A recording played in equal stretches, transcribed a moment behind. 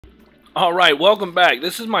Alright, welcome back.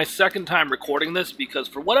 This is my second time recording this because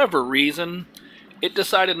for whatever reason, it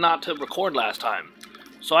decided not to record last time.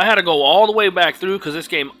 So I had to go all the way back through because this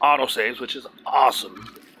game autosaves, which is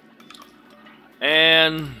awesome.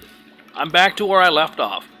 And I'm back to where I left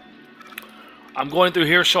off. I'm going through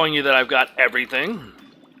here showing you that I've got everything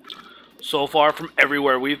so far from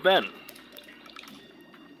everywhere we've been.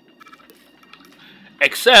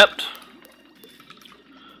 Except,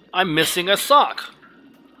 I'm missing a sock.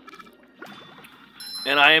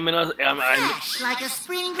 And I am I'm like a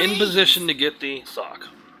spring in position to get the sock.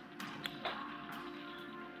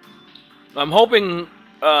 I'm hoping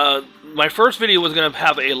my first video was going to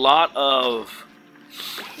have a lot of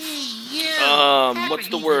what's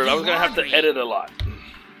the word? I was going to have to edit a lot.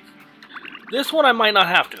 This one I might not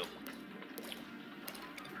have to.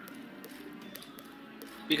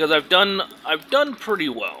 Because I've done pretty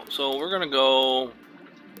well. So we're going to go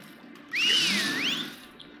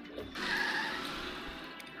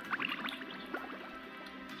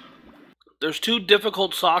There's two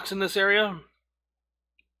difficult socks in this area,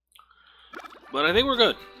 but I think we're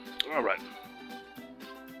good. Alright.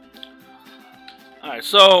 Alright,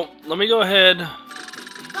 so let me go ahead.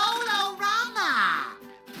 Golorama.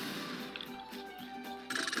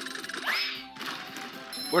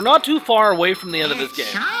 We're not too far away from the end of this game.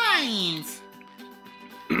 Shines.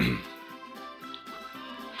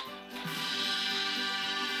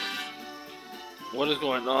 What is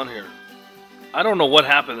going on here? I don't know what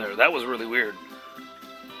happened there. That was really weird.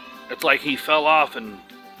 It's like he fell off and...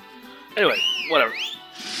 Anyway, whatever.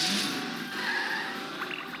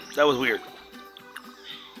 That was weird.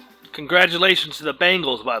 Congratulations to the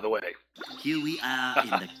Bengals, by the way. Here we are in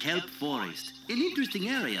the kelp forest, an interesting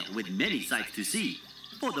area with many sights to see,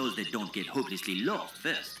 for those that don't get hopelessly lost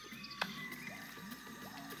first.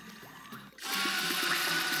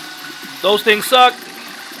 Those things suck.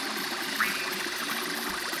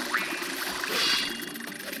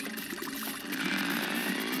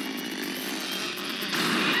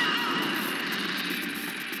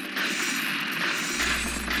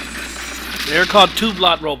 They're called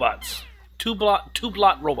two-blot robots.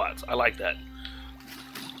 Two-blot robots. I like that.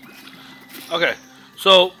 Okay,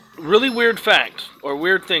 so really weird fact or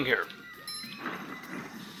weird thing here.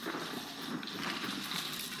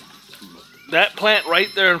 That plant right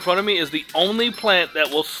there in front of me is the only plant that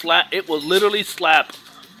will slap. It will literally slap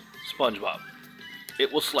SpongeBob.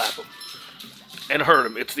 It will slap him and hurt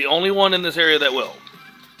him. It's the only one in this area that will.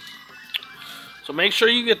 So make sure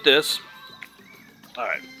you get this. All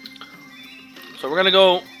right. So we're gonna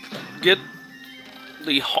go get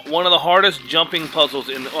one of the hardest jumping puzzles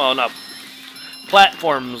in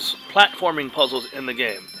platforming puzzles in the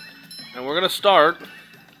game, and we're gonna start.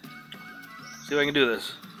 See if I can do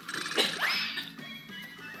this.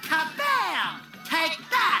 Kabam! Take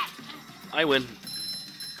that! I win.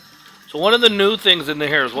 So one of the new things in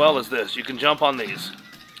here as well is this: you can jump on these.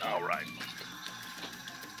 All right.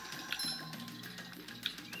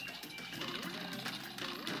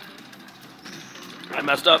 I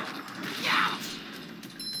messed up.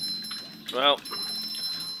 Well,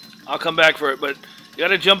 I'll come back for it, but you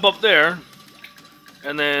gotta jump up there,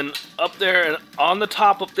 and then up there, and on the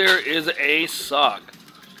top up there is a sock.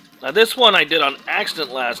 Now this one I did on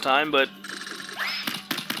accident last time, but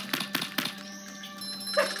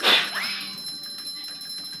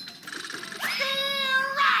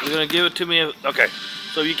you're gonna give it to me. Okay,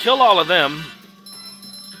 so if you kill all of them,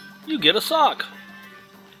 you get a sock.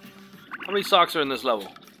 How many socks are in this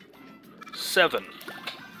level? 7.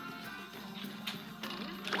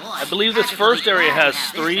 I believe this first area has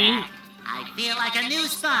 3. I feel like a new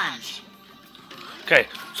sponge. Okay,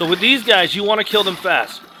 so with these guys, you want to kill them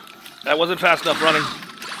fast. That wasn't fast enough running.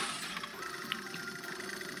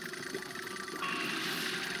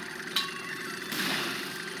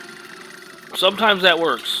 Sometimes that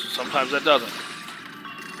works, sometimes that doesn't.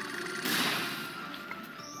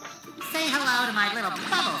 Say hello to my little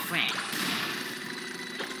bubble friend.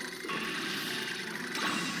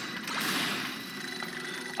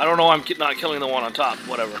 I don't know, I'm not killing the one on top,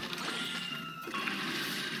 whatever.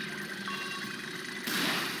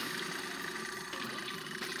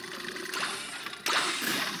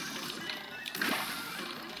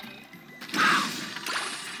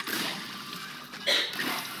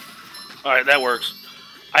 Alright, that works.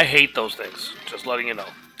 I hate those things, just letting you know.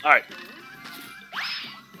 Alright.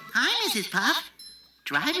 Hi, Mrs. Puff.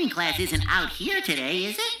 Driving class isn't out here today,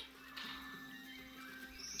 is it?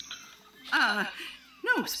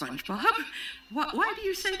 No, SpongeBob. Why do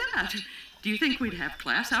you say that? Do you think we'd have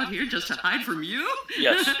class out here just to hide from you?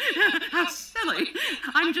 Yes. How silly.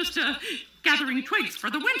 I'm just gathering twigs for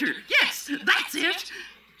the winter. Yes, that's it.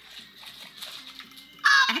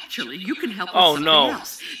 Actually, you can help Oh, with something no.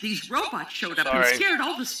 else. These robots showed up Sorry. and scared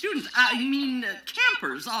all the students,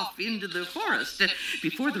 campers off into the forest.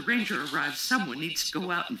 Before the ranger arrives, someone needs to go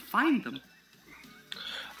out and find them.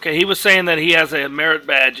 Okay, he was saying that he has a merit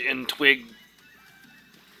badge in twig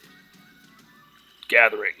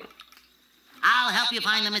gathering. I'll help you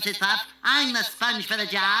find them, Mrs. Puff. I'm the sponge for the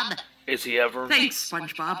job. Is he ever? Thanks,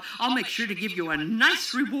 SpongeBob. I'll make sure to give you a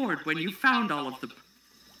nice reward when you found all of them.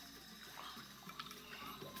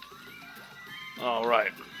 All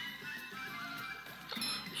right.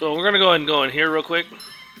 So we're gonna go ahead and go in here real quick.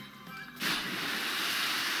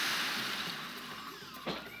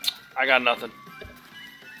 I got nothing.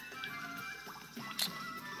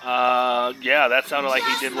 Yeah, that sounded like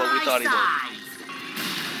he did what we thought he did.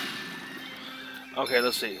 Okay,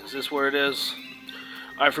 let's see. Is this where it is?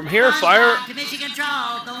 All right, from here, fire. SpongeBob to mission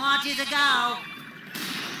control. The launch is a go.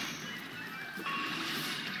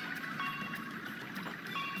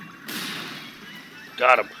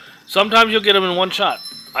 Got him. Sometimes you'll get him in one shot.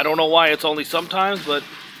 I don't know why it's only sometimes, but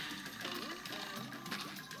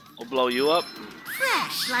we'll blow you up.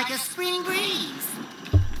 Fresh like a spring breeze.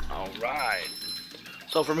 All right.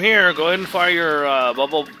 So from here, go ahead and fire your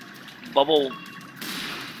bubble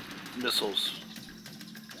missiles.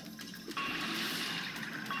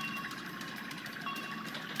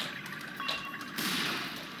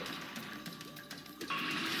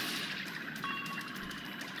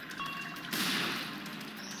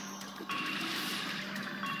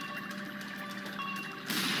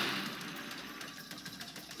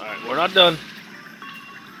 Alright, we're not done.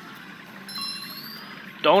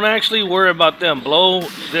 Don't actually worry about them. Blow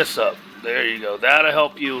this up. There you go. That'll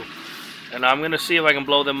help you. And I'm going to see if I can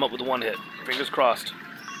blow them up with one hit. Fingers crossed.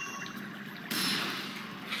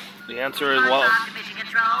 The answer is, well, SpongeBob to mission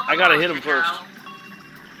control. I got to hit him first.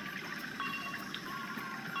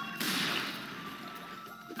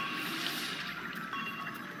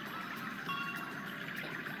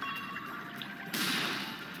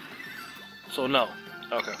 So no.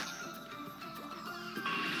 Okay.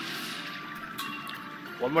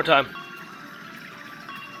 One more time.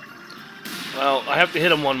 Well, I have to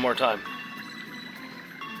hit him one more time.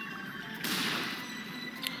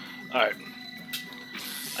 Alright.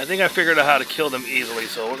 I think I figured out how to kill them easily,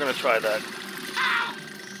 so we're going to try that.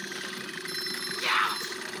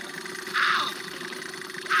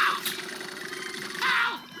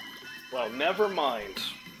 Well, never mind.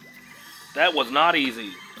 That was not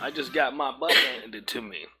easy. I just got my butt handed to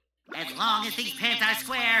me. As long as these pants are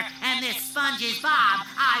square and this sponge is Bob,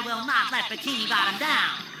 I will not let Bikini Bottom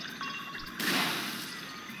down.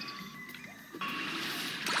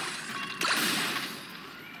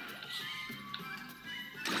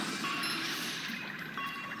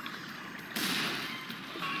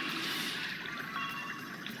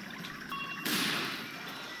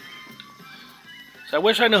 So I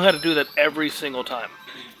wish I knew how to do that every single time.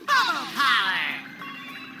 Bubble power!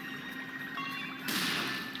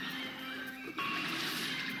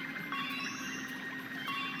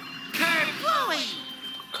 Kerplooey!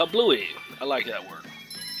 Kablooey. I like that word.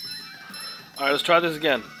 Alright, let's try this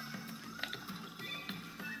again.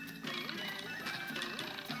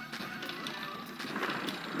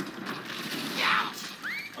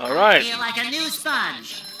 Alright. Feel like a new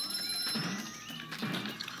sponge.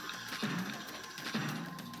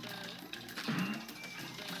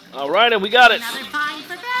 Alright, and we got it. Another pine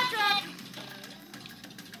for Patrick.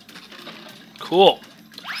 Cool.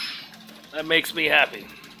 That makes me happy.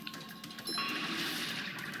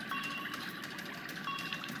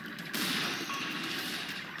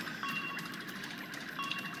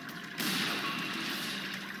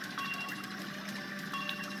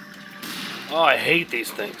 Oh, I hate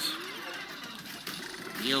these things.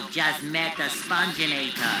 You've just met the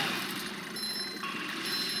Sponginator.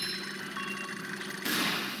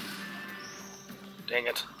 Dang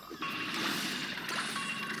it.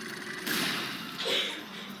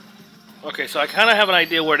 Okay, so I kind of have an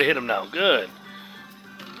idea where to hit him now. Good.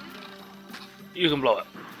 You can blow it.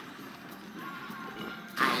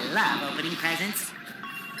 I love opening presents.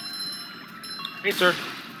 Hey, sir.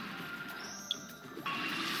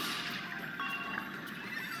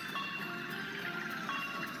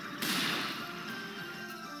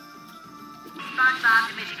 SpongeBob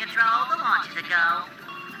to mission control. The launch is a go.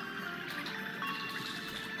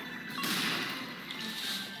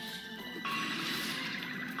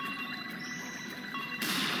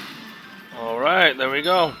 Alright, there we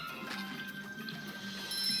go.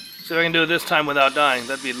 See if I can do it this time without dying.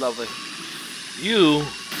 That'd be lovely. You...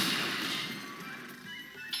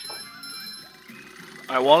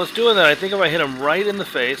 Alright, while it's doing that, I think if I hit him right in the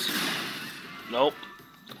face... Nope.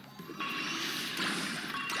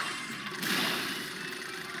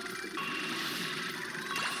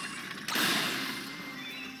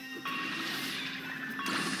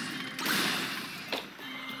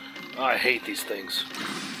 Oh, I hate these things.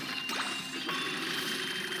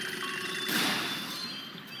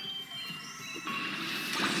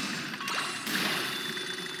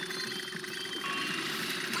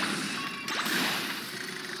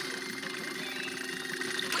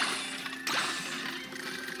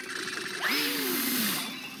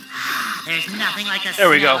 There's nothing like the There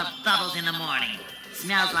we smell go. of bubbles in the morning.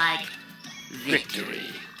 Smells like victory.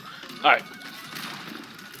 Alright.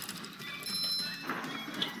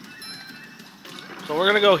 So we're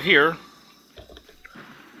gonna go here.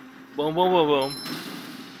 Boom, boom, boom, boom.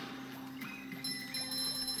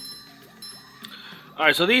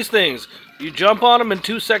 Alright, so these things, you jump on them and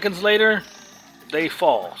 2 seconds later, they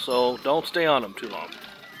fall. So don't stay on them too long.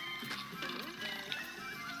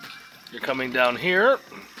 You're coming down here.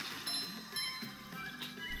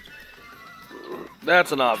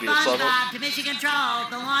 That's an obvious puzzle. SpongeBob to mission control.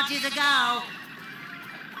 The launch is a go.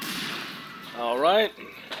 Alright.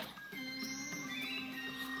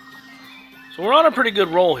 So we're on a pretty good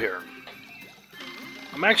roll here.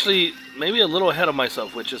 I'm actually maybe a little ahead of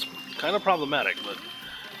myself, which is kind of problematic, but...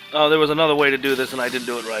 Oh, there was another way to do this and I didn't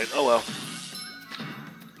do it right. Oh well.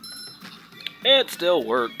 It still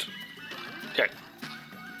worked. Okay.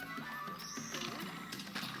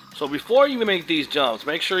 So before you make these jumps,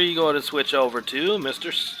 make sure you go ahead and switch over to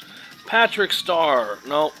Mr. Patrick Star.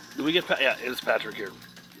 No, do we get... Yeah, it's Patrick here.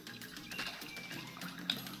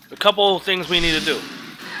 A couple things we need to do.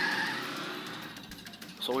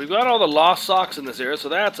 So we've got all the lost socks in this area, so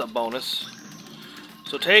that's a bonus.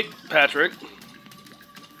 So take Patrick.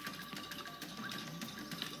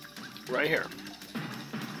 Right here.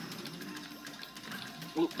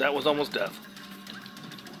 Oop, that was almost death.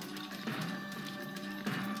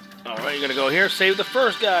 Alright, you're gonna go here, save the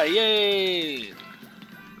first guy, yay!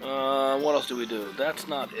 What else do we do? That's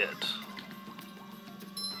not it.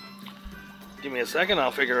 Give me a second,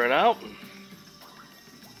 I'll figure it out.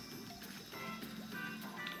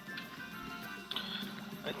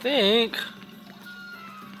 I think...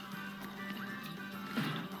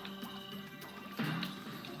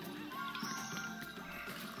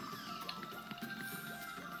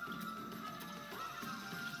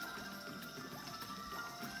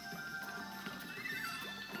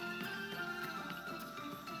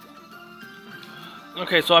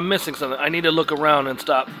 Okay, so I'm missing something. I need to look around and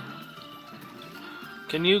stop.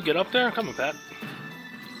 Can you get up there? Come on, Pat.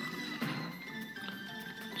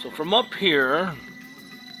 So from up here...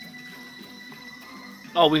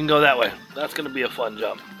 Oh, we can go that way. That's going to be a fun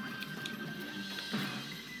jump.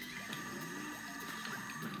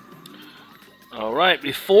 Alright,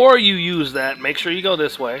 before you use that, make sure you go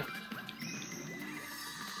this way.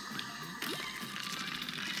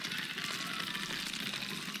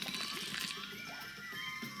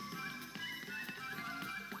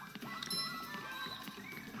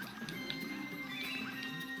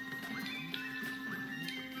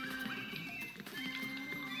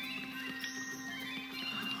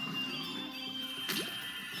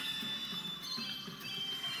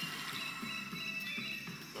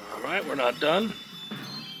 Alright, we're not done.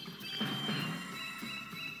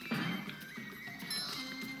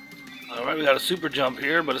 Alright, we got a super jump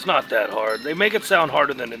here, but it's not that hard. They make it sound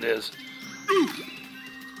harder than it is.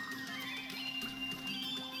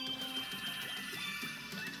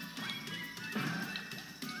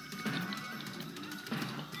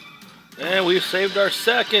 And we've saved our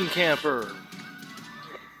second camper.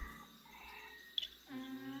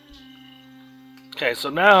 Okay, so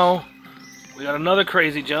now we got another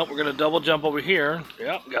crazy jump. We're going to double jump over here.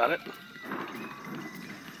 Yep, got it.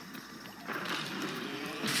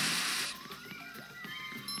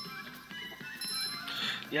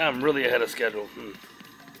 Yeah, I'm really ahead of schedule.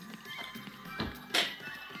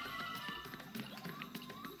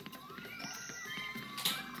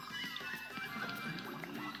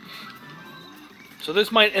 So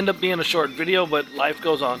this might end up being a short video, but life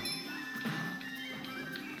goes on.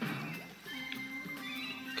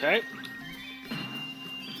 Okay.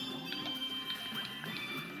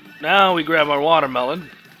 Now we grab our watermelon.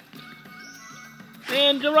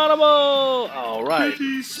 And Geronimo! Alright.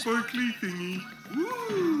 Pretty sparkly thingy.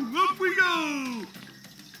 Woo! Up we go!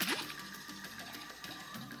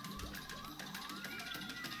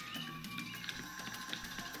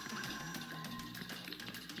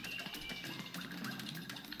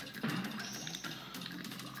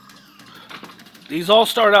 These all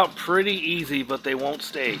start out pretty easy, but they won't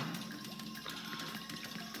stay.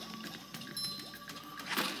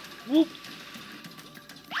 Whoop.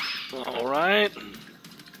 Alright.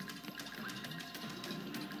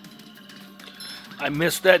 I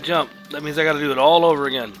missed that jump. That means I gotta do it all over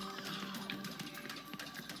again.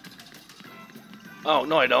 Oh,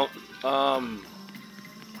 no I don't.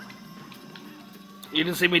 You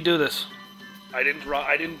didn't see me do this. I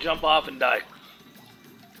didn't jump off and die.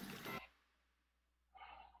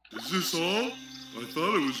 Is this all? I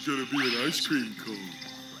thought it was gonna be an ice cream cone.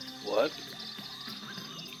 What?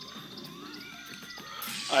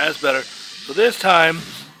 Alright, that's better. So this time...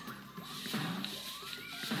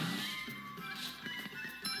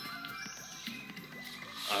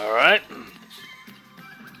 Alright.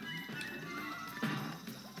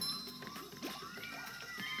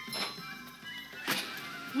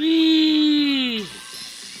 Whee!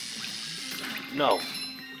 No.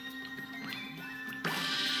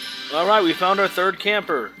 Alright, we found our third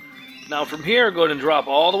camper. Now from here, go ahead and drop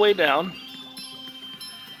all the way down.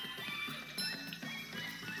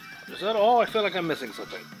 Is that all? I feel like I'm missing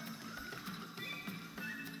something.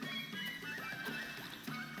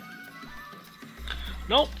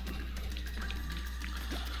 Nope.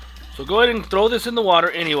 So go ahead and throw this in the water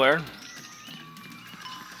anywhere.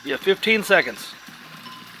 You have 15 seconds.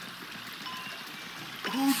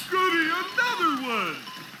 Oh, goody, another one!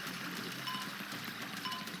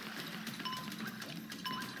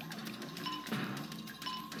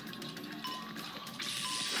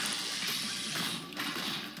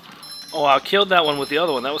 Oh, I killed that one with the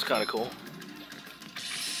other one. That was kind of cool.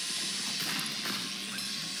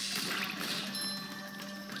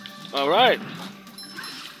 All right.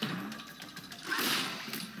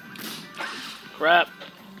 Crap.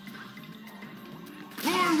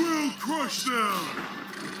 I will crush them!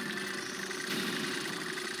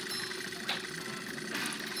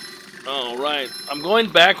 All right. I'm going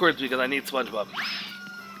backwards because I need SpongeBob.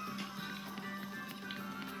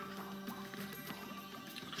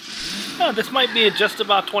 Oh, this might be just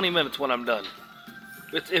about 20 minutes when I'm done.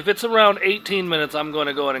 If it's around 18 minutes, I'm going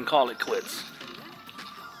to go ahead and call it quits.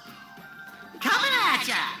 Coming at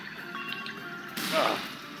ya! Oh.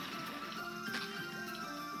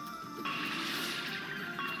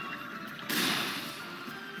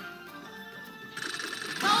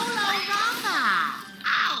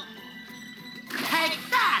 Ow! Take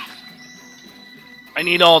that! I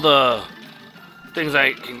need all the things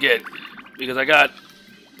I can get because I got...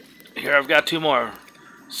 Here, I've got two more.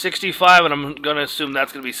 65, and I'm going to assume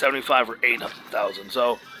that's going to be 75 or 8,000.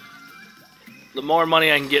 So, the more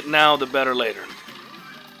money I can get now, the better later.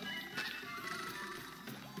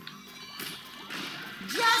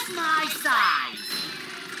 Just my size!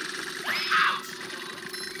 Ouch!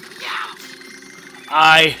 Ouch!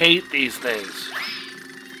 I hate these things.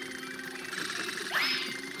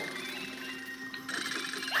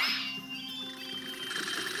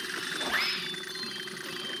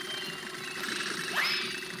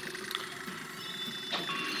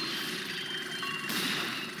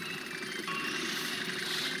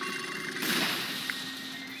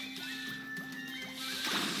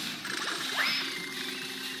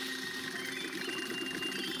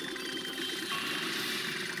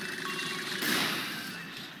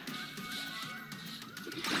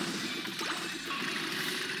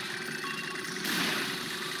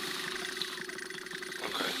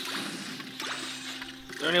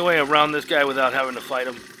 Is there any way around this guy without having to fight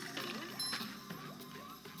him?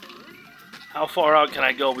 How far out can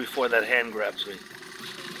I go before that hand grabs me?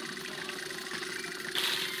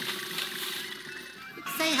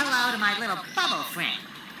 Say hello to my little bubble friend.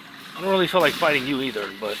 I don't really feel like fighting you either,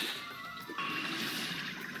 but...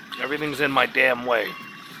 everything's in my damn way.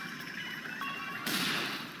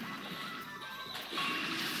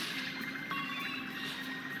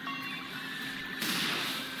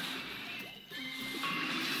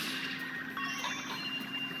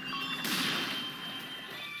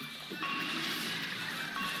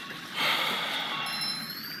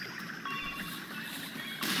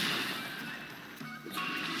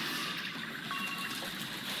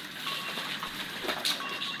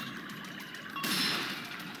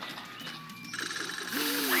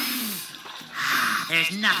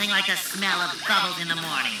 There's nothing like the smell of bubbles in the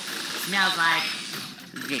morning. Smells like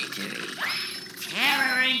victory.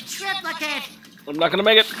 Terror in triplicate. I'm not gonna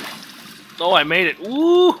make it. Oh, I made it.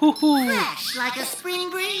 Woo hoo hoo. Fresh like a spring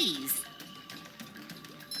breeze.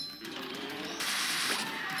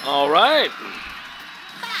 All right.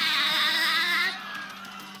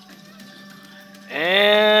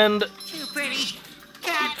 And Too pretty.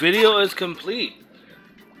 the video is complete.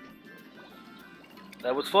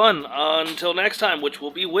 That was fun. Until next time, which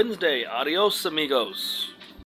will be Wednesday. Adios, amigos.